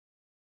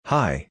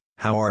Hi,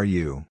 how are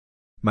you?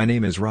 My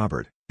name is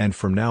Robert, and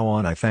from now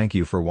on I thank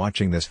you for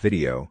watching this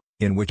video,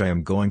 in which I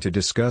am going to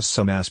discuss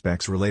some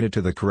aspects related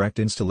to the correct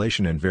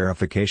installation and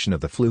verification of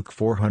the Fluke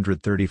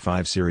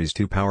 435 Series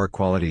 2 Power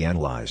Quality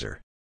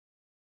Analyzer.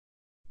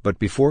 But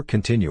before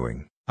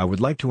continuing, I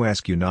would like to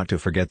ask you not to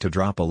forget to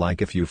drop a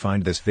like if you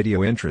find this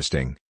video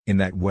interesting. In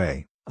that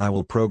way, I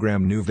will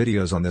program new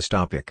videos on this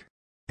topic.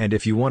 And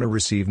if you want to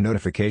receive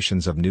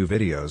notifications of new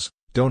videos,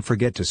 don't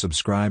forget to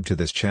subscribe to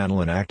this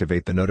channel and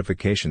activate the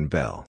notification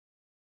bell.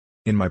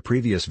 In my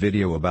previous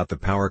video about the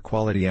Power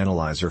Quality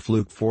Analyzer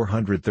Fluke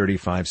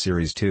 435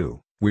 Series 2,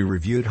 we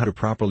reviewed how to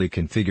properly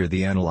configure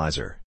the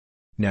analyzer.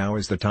 Now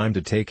is the time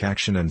to take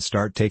action and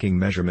start taking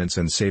measurements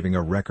and saving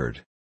a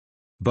record.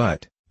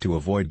 But, to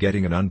avoid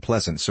getting an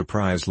unpleasant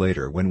surprise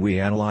later when we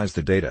analyze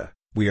the data,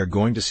 we are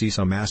going to see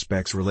some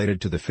aspects related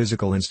to the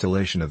physical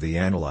installation of the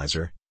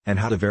analyzer, and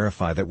how to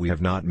verify that we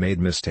have not made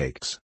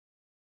mistakes.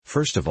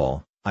 First of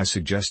all, I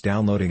suggest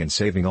downloading and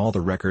saving all the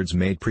records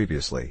made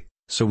previously,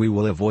 so we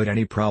will avoid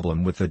any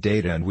problem with the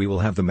data and we will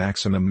have the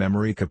maximum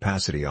memory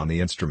capacity on the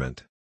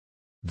instrument.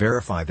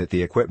 Verify that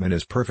the equipment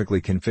is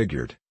perfectly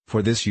configured.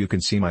 For this you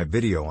can see my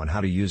video on how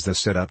to use the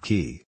setup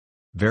key.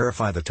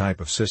 Verify the type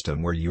of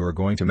system where you are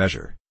going to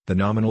measure, the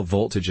nominal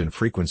voltage and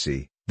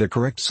frequency, the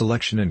correct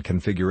selection and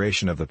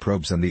configuration of the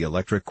probes and the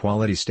electric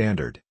quality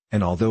standard,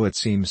 and although it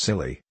seems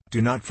silly,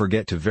 do not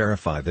forget to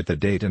verify that the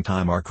date and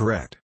time are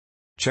correct.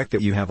 Check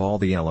that you have all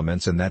the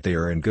elements and that they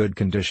are in good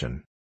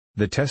condition.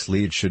 The test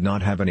lead should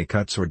not have any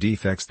cuts or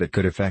defects that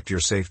could affect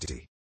your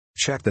safety.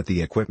 Check that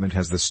the equipment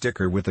has the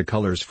sticker with the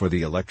colors for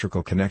the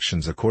electrical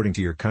connections according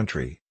to your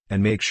country,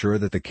 and make sure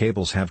that the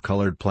cables have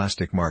colored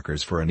plastic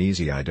markers for an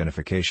easy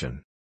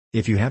identification.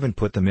 If you haven't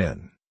put them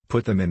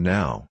in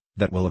now,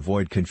 that will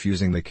avoid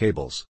confusing the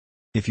cables.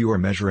 If you are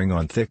measuring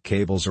on thick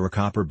cables or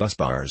copper bus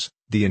bars,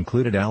 the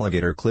included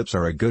alligator clips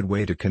are a good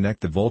way to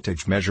connect the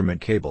voltage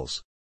measurement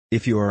cables.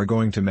 If you are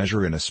going to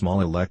measure in a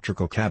small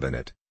electrical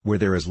cabinet, where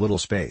there is little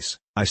space,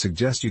 I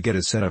suggest you get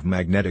a set of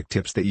magnetic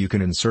tips that you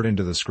can insert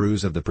into the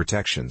screws of the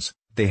protections.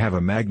 They have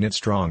a magnet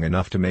strong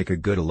enough to make a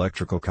good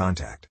electrical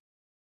contact.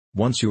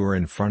 Once you are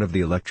in front of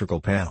the electrical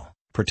panel,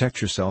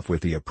 protect yourself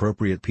with the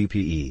appropriate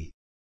PPE.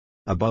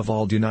 Above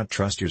all, do not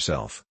trust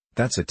yourself.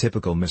 That's a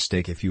typical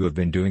mistake if you have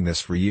been doing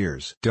this for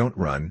years. Don't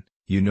run,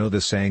 you know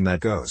the saying that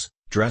goes,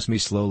 "Dress me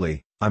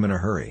slowly, I'm in a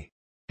hurry."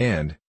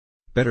 And,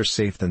 better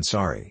safe than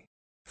sorry.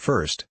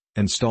 First,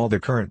 install the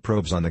current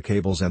probes on the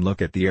cables and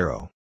look at the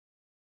arrow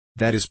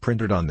that is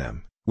printed on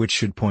them, which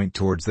should point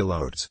towards the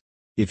loads.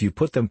 If you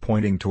put them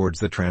pointing towards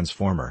the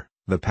transformer,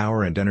 the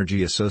power and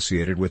energy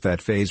associated with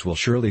that phase will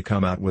surely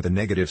come out with a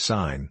negative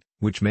sign,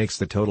 which makes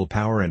the total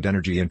power and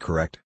energy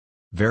incorrect.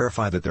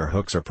 Verify that their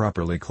hooks are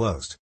properly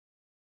closed.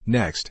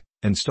 Next,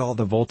 install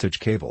the voltage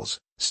cables,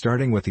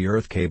 starting with the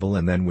earth cable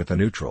and then with the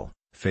neutral,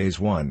 phase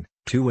 1,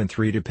 2 and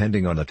 3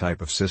 depending on the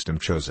type of system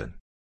chosen.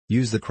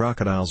 Use the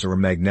crocodiles or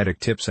magnetic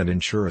tips and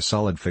ensure a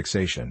solid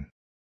fixation.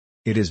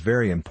 It is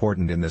very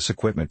important in this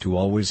equipment to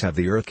always have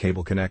the earth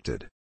cable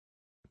connected.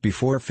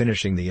 Before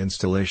finishing the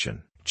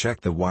installation,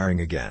 check the wiring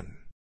again.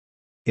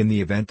 In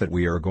the event that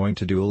we are going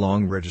to do a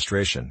long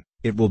registration,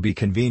 it will be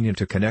convenient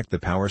to connect the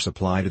power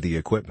supply to the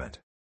equipment.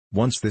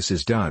 Once this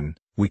is done,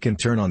 we can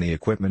turn on the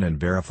equipment and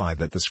verify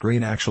that the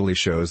screen actually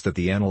shows that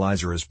the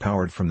analyzer is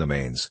powered from the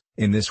mains.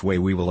 In this way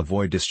we will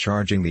avoid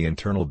discharging the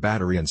internal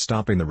battery and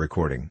stopping the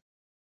recording.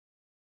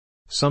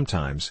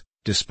 Sometimes,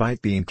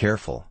 despite being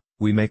careful,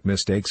 we make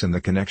mistakes in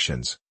the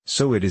connections,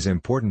 so it is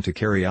important to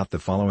carry out the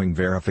following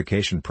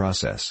verification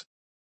process.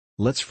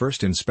 Let's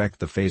first inspect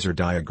the phasor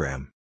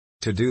diagram.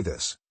 To do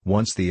this,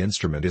 once the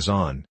instrument is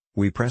on,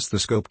 we press the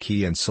scope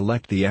key and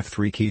select the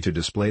F3 key to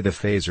display the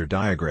phasor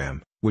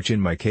diagram, which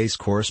in my case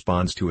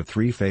corresponds to a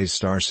three-phase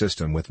star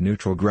system with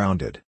neutral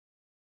grounded.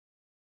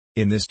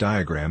 In this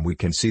diagram we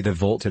can see the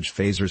voltage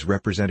phasors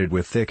represented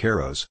with thick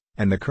arrows,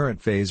 and the current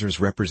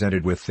phasors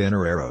represented with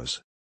thinner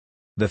arrows.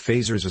 The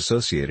phasors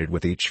associated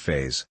with each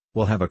phase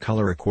will have a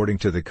color according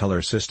to the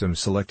color system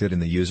selected in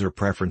the User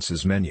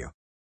Preferences menu.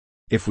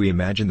 If we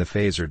imagine the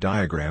phasor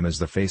diagram as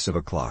the face of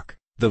a clock,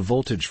 the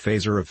voltage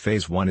phasor of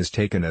phase 1 is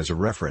taken as a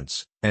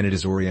reference, and it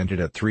is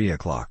oriented at 3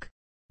 o'clock.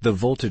 The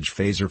voltage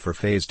phasor for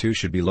phase 2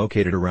 should be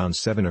located around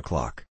 7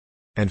 o'clock.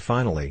 And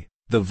finally,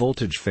 the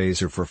voltage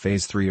phasor for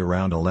phase 3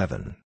 around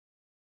 11.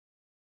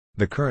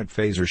 The current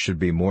phasor should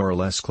be more or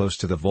less close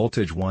to the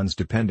voltage ones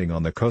depending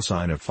on the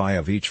cosine of phi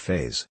of each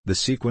phase. The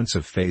sequence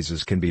of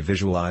phases can be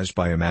visualized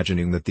by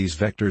imagining that these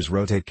vectors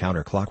rotate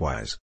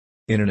counterclockwise.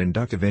 In an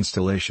inductive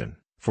installation,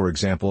 for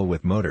example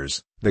with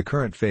motors, the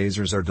current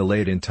phasors are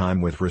delayed in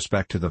time with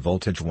respect to the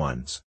voltage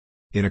ones.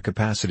 In a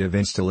capacitive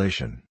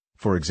installation,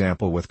 for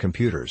example with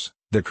computers,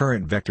 the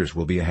current vectors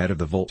will be ahead of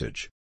the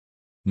voltage.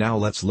 Now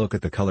let's look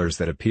at the colors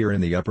that appear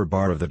in the upper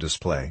bar of the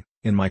display.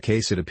 In my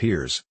case it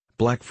appears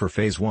black for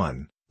phase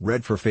 1,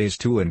 red for phase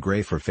 2 and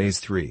gray for phase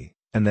 3,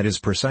 and that is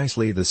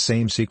precisely the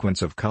same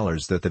sequence of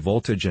colors that the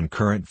voltage and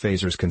current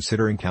phasors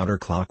considering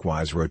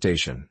counterclockwise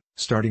rotation,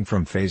 starting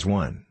from phase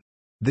 1.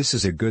 This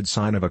is a good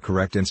sign of a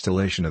correct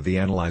installation of the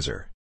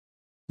analyzer.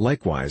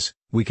 Likewise,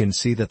 we can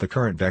see that the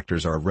current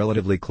vectors are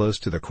relatively close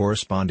to the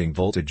corresponding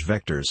voltage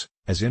vectors,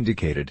 as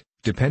indicated,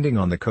 depending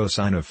on the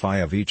cosine of phi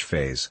of each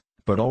phase,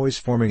 but always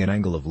forming an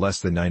angle of less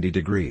than 90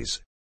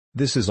 degrees.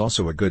 This is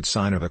also a good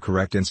sign of a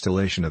correct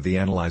installation of the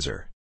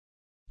analyzer.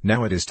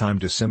 Now it is time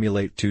to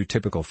simulate two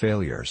typical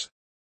failures.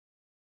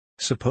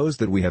 Suppose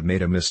that we have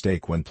made a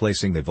mistake when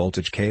placing the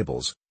voltage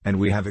cables, and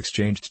we have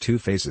exchanged two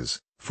phases,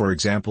 for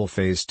example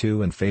phase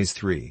 2 and phase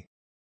 3.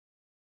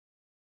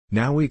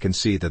 Now we can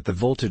see that the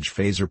voltage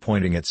phasor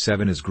pointing at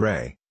 7 is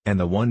gray, and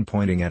the one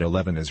pointing at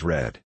 11 is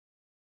red.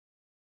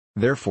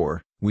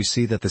 Therefore, we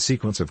see that the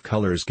sequence of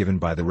colors given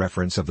by the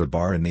reference of the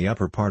bar in the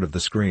upper part of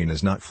the screen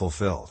is not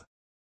fulfilled.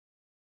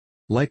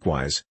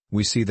 Likewise,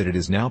 we see that it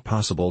is now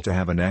possible to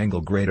have an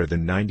angle greater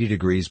than 90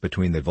 degrees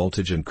between the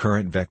voltage and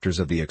current vectors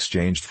of the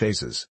exchanged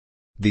phases.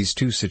 These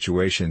two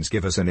situations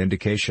give us an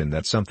indication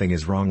that something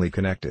is wrongly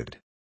connected.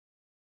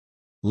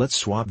 Let's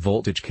swap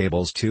voltage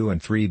cables 2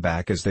 and 3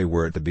 back as they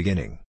were at the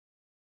beginning.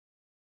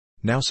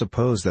 Now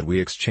suppose that we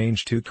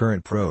exchange two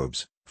current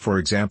probes, for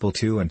example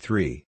 2 and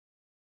 3.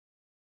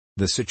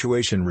 The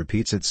situation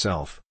repeats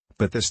itself,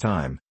 but this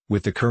time,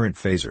 with the current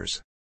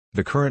phasors.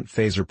 The current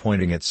phasor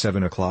pointing at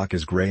 7 o'clock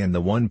is gray and the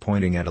one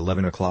pointing at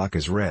 11 o'clock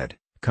is red,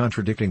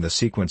 contradicting the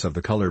sequence of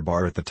the color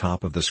bar at the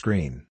top of the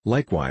screen.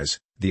 Likewise,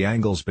 the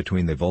angles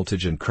between the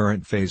voltage and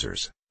current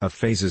phasors, of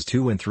phases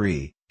 2 and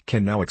 3,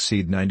 can now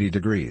exceed 90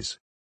 degrees.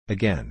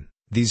 Again,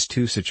 these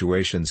two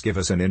situations give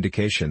us an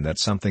indication that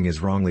something is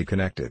wrongly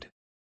connected.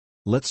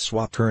 Let's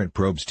swap current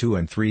probes 2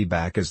 and 3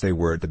 back as they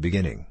were at the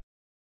beginning.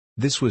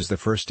 This was the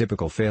first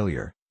typical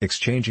failure,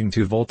 exchanging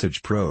two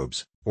voltage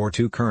probes, or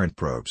two current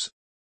probes.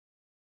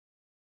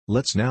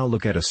 Let's now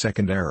look at a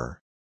second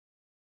error.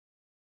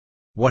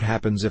 What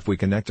happens if we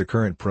connect a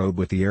current probe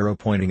with the arrow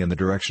pointing in the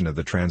direction of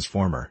the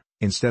transformer,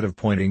 instead of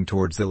pointing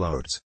towards the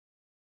loads?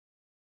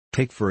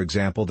 Take for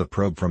example the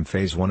probe from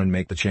phase 1 and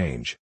make the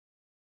change.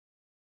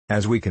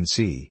 As we can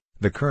see,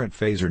 the current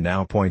phasor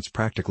now points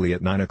practically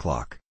at 9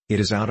 o'clock, it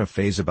is out of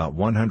phase about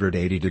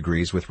 180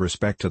 degrees with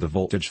respect to the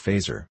voltage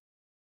phasor.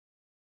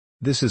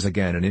 This is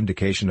again an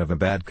indication of a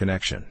bad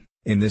connection,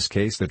 in this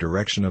case the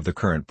direction of the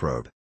current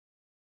probe.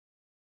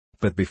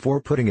 But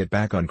before putting it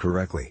back on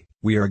correctly,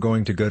 we are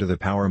going to go to the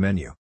power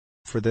menu.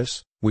 For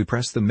this, we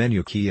press the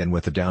menu key and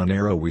with the down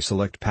arrow we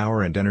select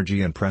power and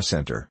energy and press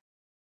enter.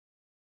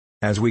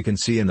 As we can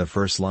see in the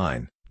first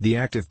line, the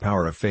active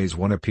power of phase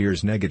 1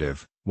 appears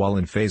negative, while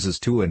in phases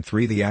 2 and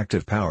 3 the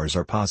active powers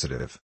are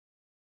positive.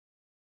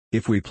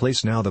 If we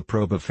place now the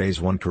probe of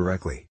phase 1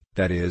 correctly,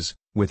 that is,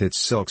 with its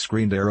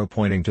silk-screened arrow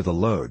pointing to the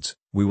loads,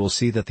 we will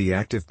see that the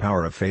active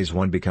power of phase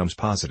 1 becomes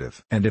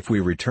positive. And if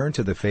we return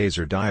to the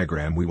phasor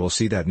diagram we will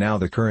see that now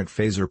the current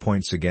phasor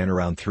points again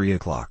around 3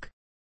 o'clock.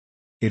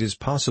 It is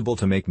possible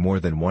to make more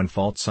than one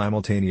fault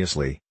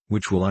simultaneously,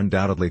 which will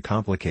undoubtedly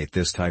complicate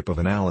this type of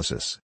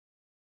analysis.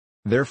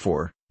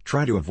 Therefore,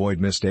 try to avoid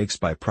mistakes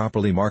by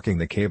properly marking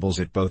the cables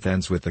at both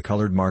ends with the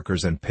colored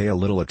markers and pay a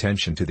little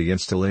attention to the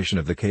installation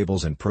of the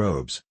cables and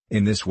probes.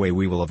 In this way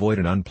we will avoid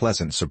an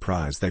unpleasant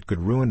surprise that could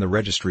ruin the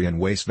registry and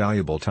waste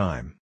valuable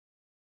time.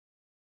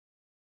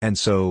 And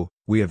so,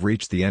 we have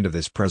reached the end of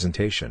this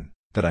presentation,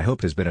 that I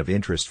hope has been of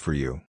interest for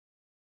you.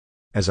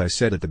 As I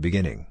said at the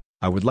beginning,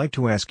 I would like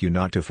to ask you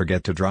not to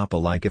forget to drop a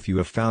like if you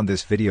have found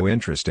this video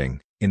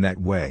interesting. In that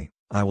way,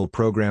 I will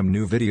program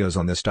new videos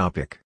on this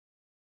topic.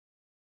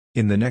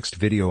 In the next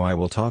video I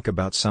will talk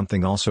about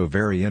something also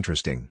very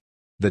interesting.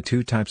 The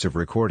two types of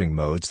recording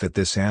modes that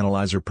this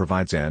analyzer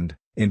provides and,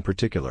 in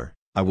particular,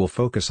 I will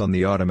focus on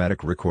the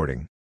automatic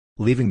recording,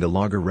 leaving the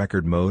logger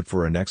record mode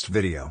for a next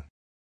video.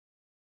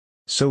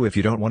 So if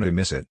you don't want to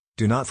miss it,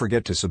 do not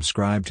forget to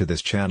subscribe to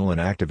this channel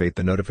and activate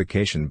the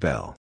notification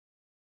bell.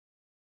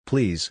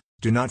 Please,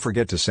 do not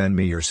forget to send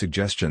me your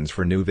suggestions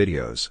for new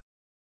videos.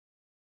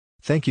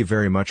 Thank you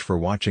very much for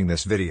watching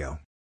this video.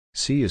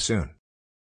 See you soon.